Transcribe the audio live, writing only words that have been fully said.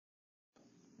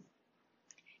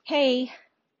Hey,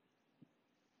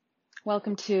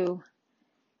 welcome to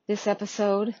this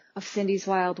episode of Cindy's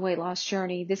Wild Weight Loss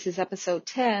Journey. This is episode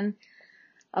 10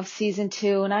 of season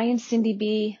 2, and I am Cindy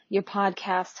B., your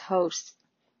podcast host.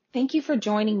 Thank you for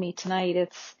joining me tonight.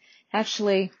 It's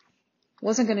actually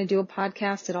wasn't going to do a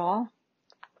podcast at all.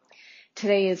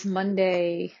 Today is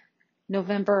Monday,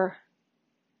 November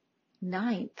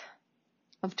 9th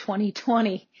of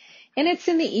 2020, and it's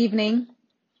in the evening,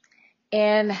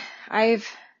 and I've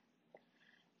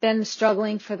been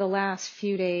struggling for the last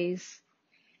few days.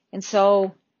 And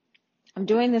so I'm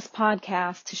doing this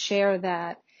podcast to share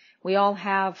that we all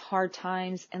have hard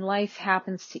times and life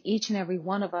happens to each and every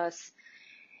one of us.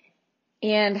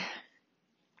 And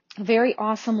a very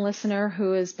awesome listener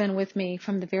who has been with me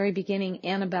from the very beginning,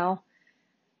 Annabelle,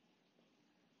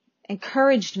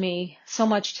 encouraged me so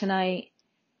much tonight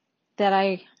that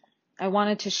I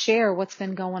wanted to share what's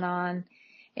been going on.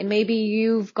 And maybe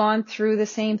you've gone through the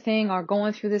same thing or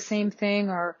going through the same thing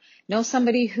or know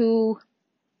somebody who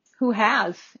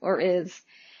has or is.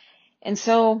 And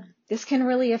so this can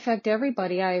really affect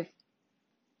everybody.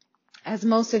 As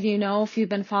most of you know, if you've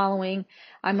been following,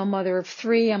 I'm a mother of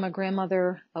 3. I'm a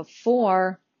grandmother of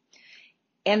 4.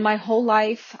 And my whole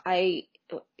life,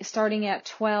 starting at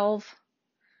 12,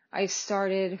 I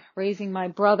started raising my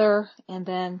brother, and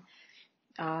then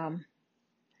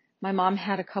my mom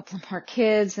had a couple more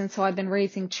kids, and so I've been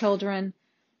raising children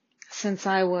since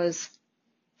I was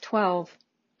 12,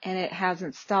 and it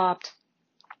hasn't stopped.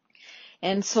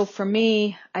 And so for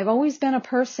me, I've always been a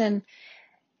person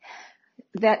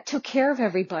that took care of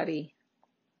everybody.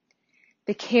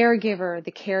 The caregiver,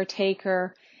 the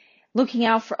caretaker, looking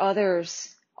out for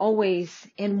others always,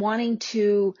 and wanting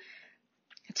to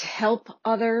help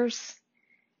others.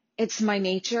 It's my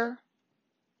nature.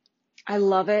 I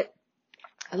love it.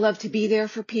 I love to be there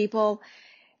for people.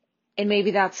 And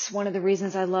maybe that's one of the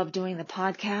reasons I love doing the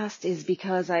podcast, is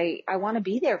because I want to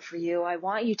be there for you. I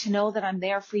want you to know that I'm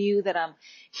there for you, that I'm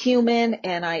human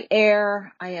and I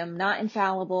err. I am not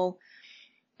infallible.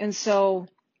 And so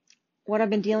what I've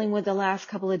been dealing with the last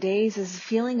couple of days is a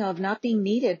feeling of not being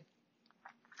needed.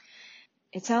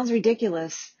 It sounds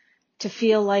ridiculous to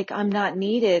feel like I'm not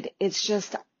needed. It's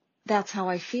just, that's how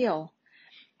I feel.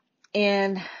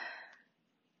 And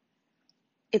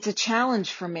it's a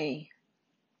challenge for me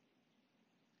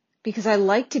because I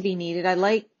like to be needed. I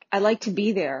like to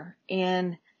be there.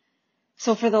 And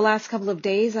so for the last couple of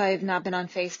days, I've not been on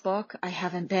Facebook. I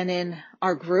haven't been in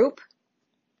our group,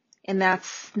 and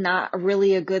that's not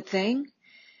really a good thing.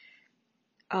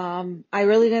 I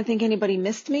really didn't think anybody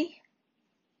missed me,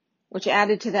 which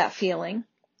added to that feeling.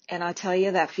 And I'll tell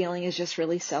you, that feeling is just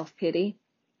really self-pity.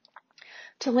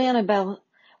 Till Annabelle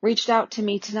reached out to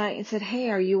me tonight and said, "Hey,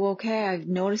 are you okay? I've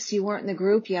noticed you weren't in the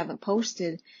group. You haven't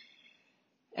posted."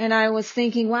 And I was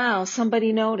thinking, wow,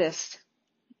 somebody noticed.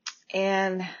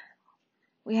 And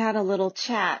we had a little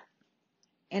chat.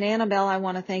 And Annabelle, I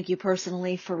want to thank you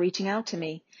personally for reaching out to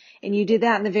me. And you did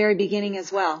that in the very beginning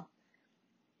as well,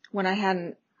 when I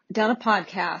hadn't done a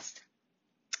podcast.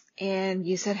 And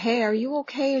you said, "Hey, are you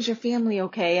okay? Is your family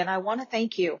okay?" And I want to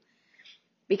thank you,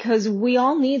 because we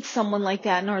all need someone like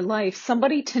that in our life.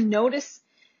 Somebody to notice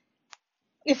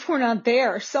if we're not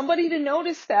there. Somebody to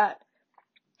notice that,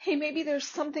 hey, maybe there's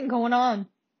something going on.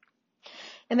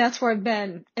 And that's where I've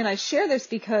been. And I share this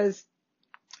because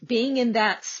being in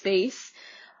that space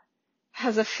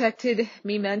has affected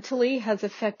me mentally, has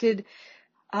affected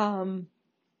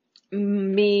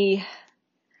me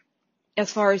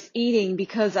as far as eating,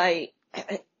 because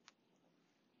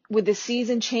with the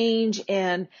season change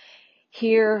and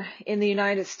here in the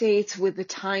United States with the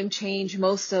time change,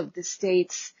 most of the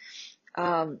states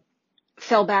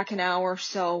fell back an hour,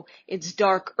 so it's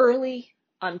dark early.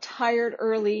 I'm tired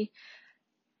early.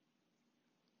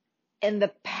 And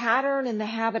the pattern and the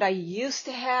habit I used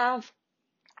to have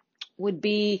would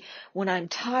be, when I'm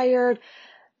tired,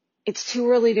 it's too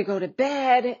early to go to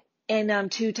bed, and I'm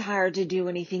too tired to do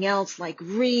anything else like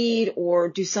read or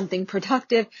do something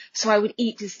productive, so I would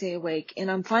eat to stay awake. And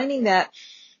I'm finding that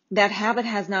habit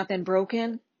has not been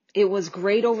broken. It was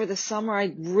great over the summer.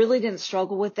 I really didn't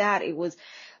struggle with that. It was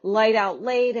light out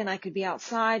late, and I could be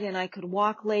outside and I could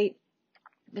walk late.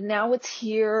 But now it's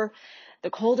here. The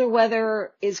colder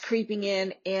weather is creeping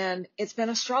in, and it's been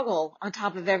a struggle on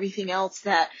top of everything else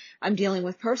that I'm dealing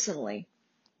with personally.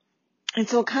 And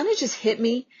so it kind of just hit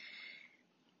me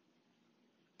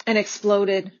and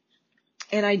exploded.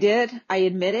 And I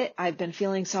admit it. I've been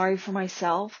feeling sorry for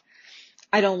myself.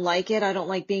 I don't like it. I don't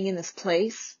like being in this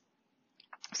place.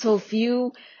 So if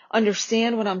you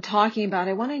understand what I'm talking about,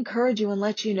 I want to encourage you and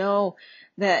let you know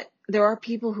that there are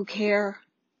people who care.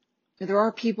 There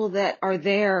are people that are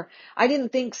there. I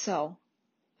didn't think so.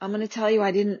 I'm going to tell you,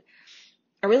 I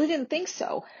really didn't think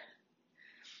so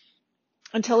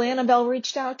until Annabelle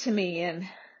reached out to me. And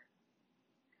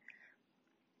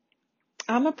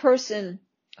I'm a person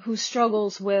who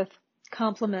struggles with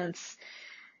compliments,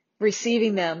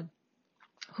 receiving them,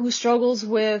 who struggles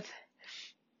with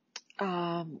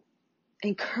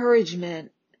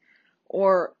encouragement,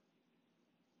 or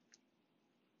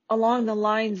along the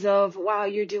lines of, wow,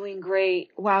 you're doing great.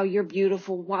 Wow, you're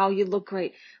beautiful. Wow, you look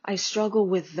great. I struggle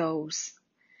with those.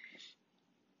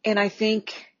 And I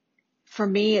think for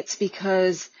me, it's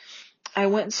because I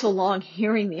went so long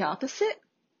hearing the opposite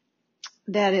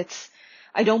that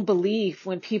I don't believe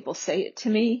when people say it to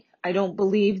me. I don't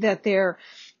believe that they're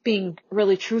being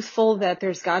really truthful, that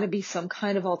there's got to be some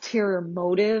kind of ulterior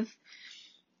motive.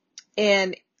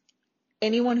 And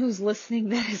anyone who's listening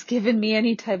that has given me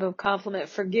any type of compliment,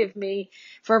 forgive me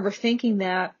for ever thinking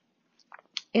that.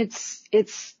 It's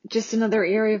just another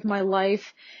area of my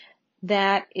life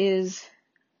that is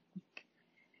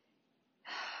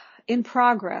in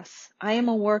progress. I am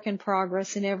a work in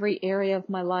progress in every area of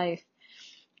my life.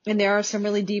 And there are some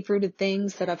really deep-rooted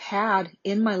things that I've had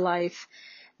in my life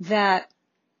that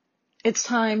it's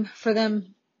time for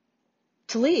them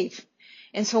to leave.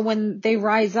 And so when they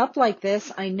rise up like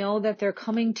this, I know that they're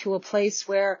coming to a place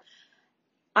where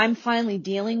I'm finally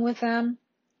dealing with them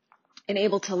and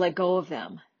able to let go of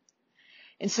them.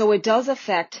 And so it does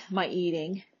affect my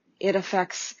eating.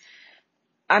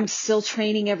 I'm still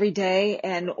training every day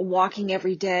and walking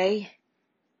every day.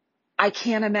 I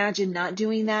can't imagine not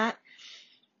doing that.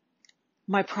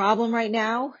 My problem right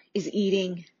now is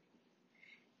eating.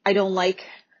 I don't like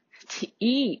to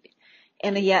eat.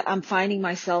 And yet I'm finding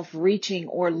myself reaching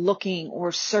or looking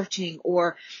or searching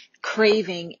or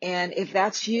craving. And if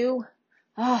that's you,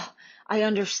 I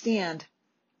understand.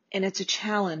 And it's a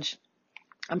challenge.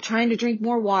 I'm trying to drink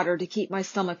more water to keep my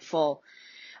stomach full.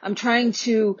 I'm trying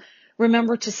to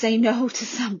remember to say no to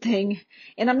something.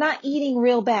 And I'm not eating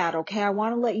real bad, okay? I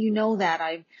want to let you know that.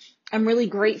 I'm really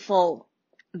grateful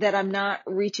that I'm not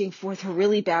reaching for the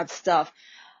really bad stuff.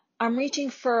 I'm reaching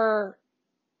for,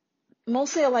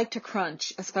 mostly I like to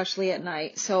crunch, especially at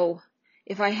night. So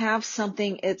if I have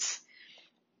something, it's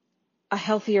a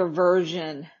healthier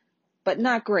version, but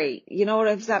not great. You know what,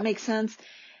 if that makes sense?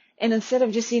 And instead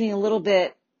of just eating a little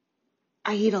bit,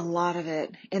 I eat a lot of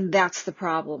it. And that's the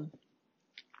problem.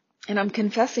 And I'm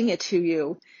confessing it to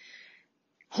you.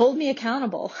 Hold me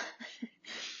accountable.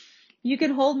 You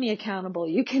can hold me accountable.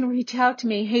 You can reach out to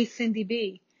me. Hey, Cindy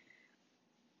B,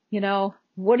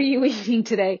 what are you eating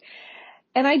today?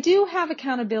 And I do have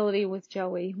accountability with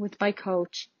Joey, with my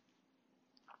coach.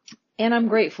 And I'm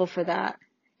grateful for that.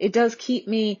 It does keep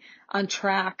me on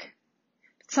track.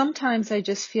 Sometimes I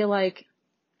just feel like,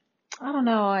 I don't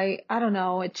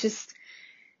know. It just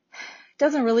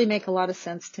doesn't really make a lot of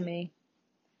sense to me.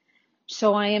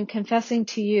 So I am confessing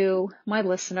to you, my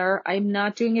listener, I'm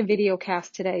not doing a video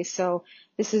cast today. So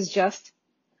this is just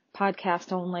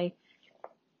podcast only.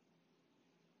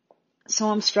 So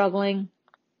I'm struggling.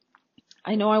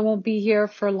 I know I won't be here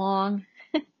for long,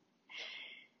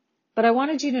 but I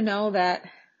wanted you to know that,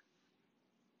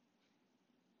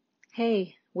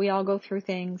 hey, we all go through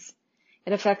things.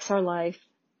 It affects our life.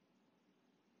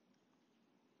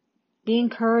 Be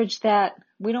encouraged that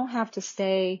we don't have to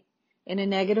stay in a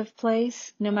negative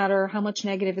place, no matter how much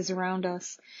negative is around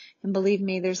us. And believe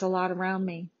me, there's a lot around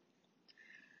me.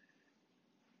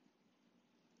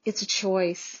 It's a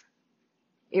choice.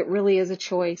 It really is a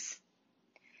choice.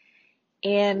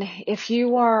 And if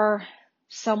you are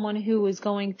someone who is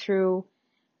going through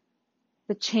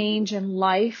the change in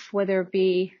life, whether it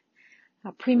be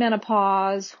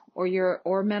premenopause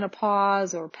or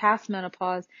menopause or past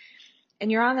menopause,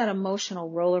 and you're on that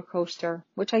emotional roller coaster,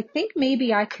 which I think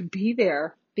maybe I could be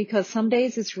there, because some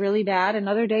days it's really bad and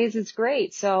other days it's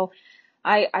great. So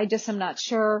I just am not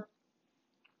sure.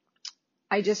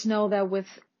 I just know that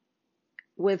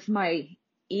with my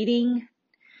eating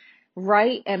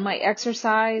right and my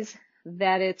exercise,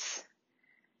 that it's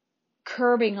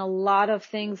curbing a lot of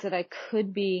things that I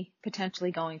could be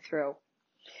potentially going through.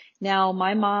 Now,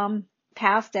 my mom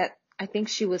passed at, I think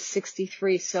she was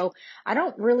 63. So I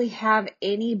don't really have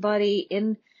anybody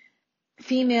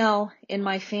female in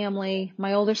my family.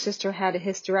 My older sister had a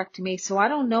hysterectomy. So I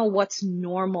don't know what's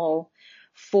normal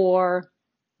for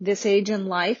this age in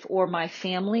life or my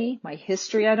family, my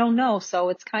history. I don't know. So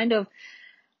it's kind of,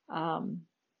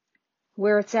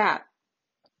 where it's at.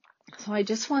 So I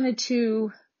just wanted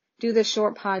to do this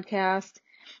short podcast.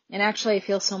 And actually I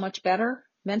feel so much better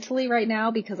mentally right now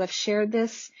because I've shared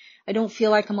this. I don't feel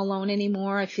like I'm alone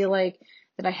anymore. I feel like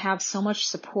that I have so much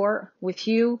support with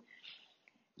you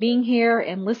being here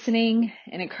and listening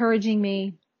and encouraging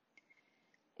me.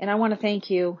 And I want to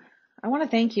thank you. I want to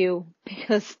thank you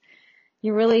because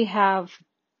you really have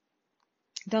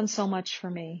done so much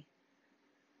for me.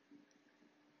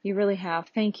 You really have.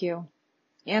 Thank you.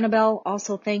 Annabelle,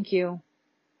 also thank you.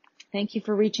 Thank you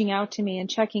for reaching out to me and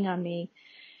checking on me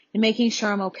and making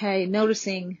sure I'm okay,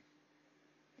 noticing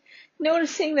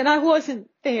that I wasn't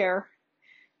there.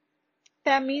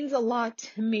 That means a lot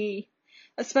to me,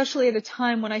 especially at a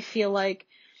time when I feel like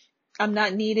I'm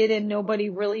not needed and nobody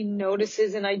really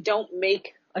notices and I don't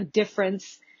make a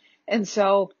difference. And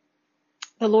so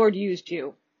the Lord used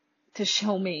you to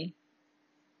show me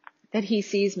that He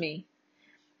sees me.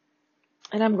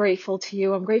 And I'm grateful to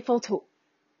you. I'm grateful to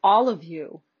all of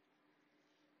you.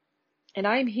 And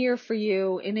I'm here for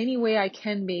you in any way I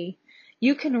can be.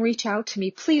 You can reach out to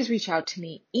me. Please reach out to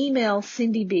me. Email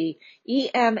Cindy B,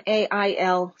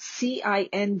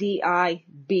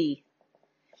 EMAILCINDIB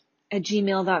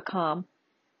 @gmail.com.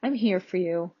 I'm here for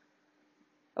you.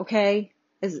 Okay?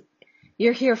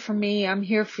 You're here for me. I'm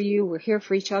here for you. We're here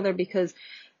for each other because,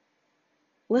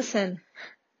 listen,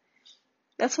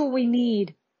 that's what we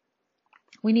need.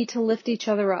 We need to lift each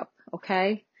other up.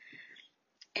 Okay?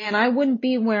 And I wouldn't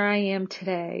be where I am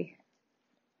today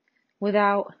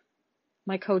without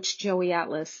my coach, Joey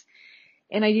Atlas.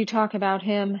 And I do talk about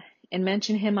him and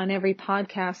mention him on every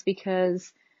podcast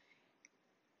because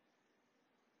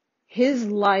his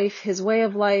life, his way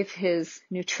of life, his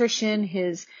nutrition,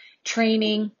 his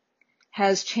training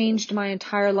has changed my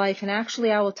entire life. And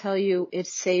actually, I will tell you, it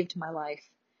saved my life.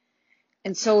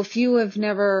 And so if you have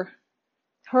never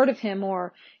heard of him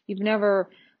or you've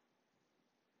never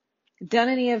done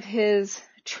any of his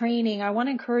training, I want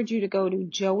to encourage you to go to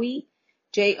Joey,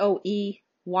 JOEYATLAS,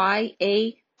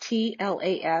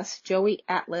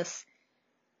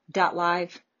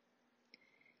 joeyatlas.live,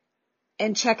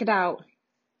 and check it out.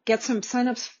 Get some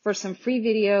sign-ups for some free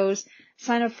videos,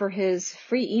 sign up for his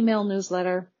free email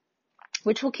newsletter,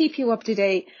 which will keep you up to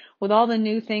date with all the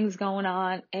new things going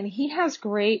on. And he has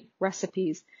great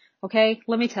recipes. Okay,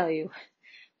 let me tell you,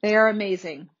 they are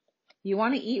amazing. You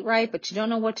want to eat right, but you don't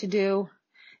know what to do.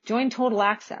 Join Total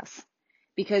Access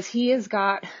because he has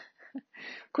got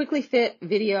Quickly Fit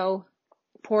video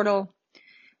portal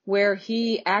where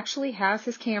he actually has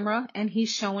his camera and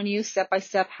he's showing you step by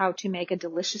step how to make a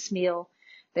delicious meal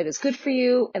that is good for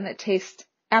you and that tastes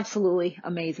absolutely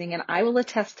amazing. And I will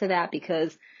attest to that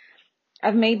because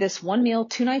I've made this one meal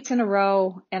 2 nights in a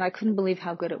row and I couldn't believe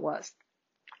how good it was.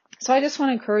 So I just want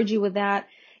to encourage you with that.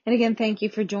 And again, thank you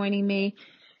for joining me.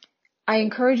 I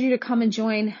encourage you to come and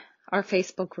join our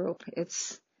Facebook group.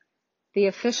 It's the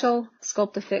official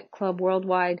Sculpt to Fit Club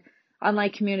worldwide online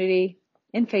community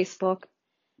in Facebook.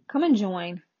 Come and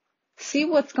join. See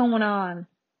what's going on.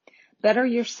 Better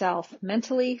yourself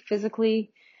mentally,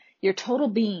 physically, your total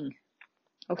being.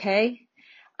 Okay?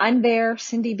 I'm there,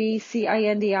 Cindy B,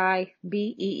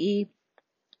 CINDIBEE.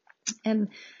 And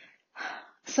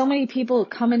so many people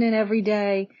coming in every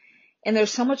day. And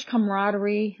there's so much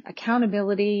camaraderie,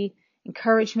 accountability,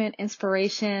 encouragement,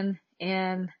 inspiration.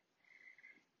 And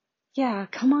yeah,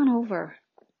 come on over.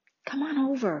 Come on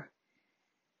over.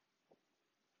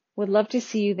 Would love to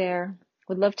see you there.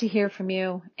 Would love to hear from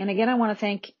you. And again, I want to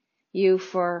thank you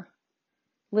for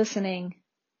listening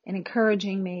and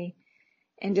encouraging me.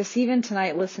 And just even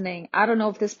tonight listening. I don't know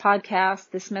if this podcast,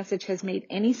 this message has made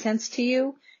any sense to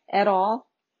you at all,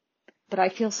 but I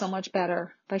feel so much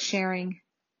better by sharing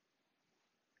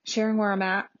where I'm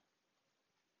at.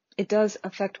 It does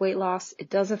affect weight loss. It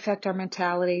does affect our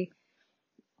mentality.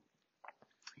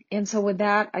 And so with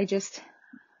that, I'm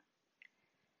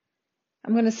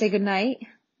going to say good night.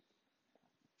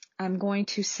 I'm going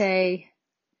to say,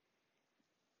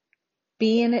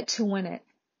 be in it to win it.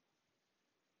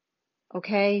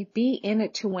 Okay? Be in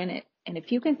it to win it. And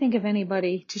if you can think of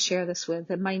anybody to share this with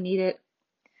that might need it,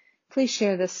 please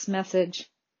share this message.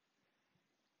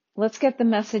 Let's get the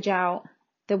message out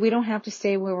that we don't have to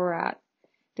stay where we're at,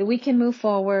 that we can move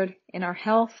forward in our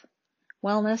health,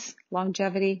 wellness,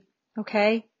 longevity.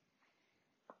 Okay?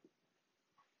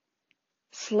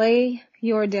 Slay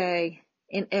your day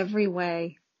in every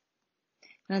way.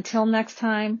 And until next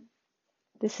time,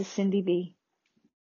 this is Cindy B.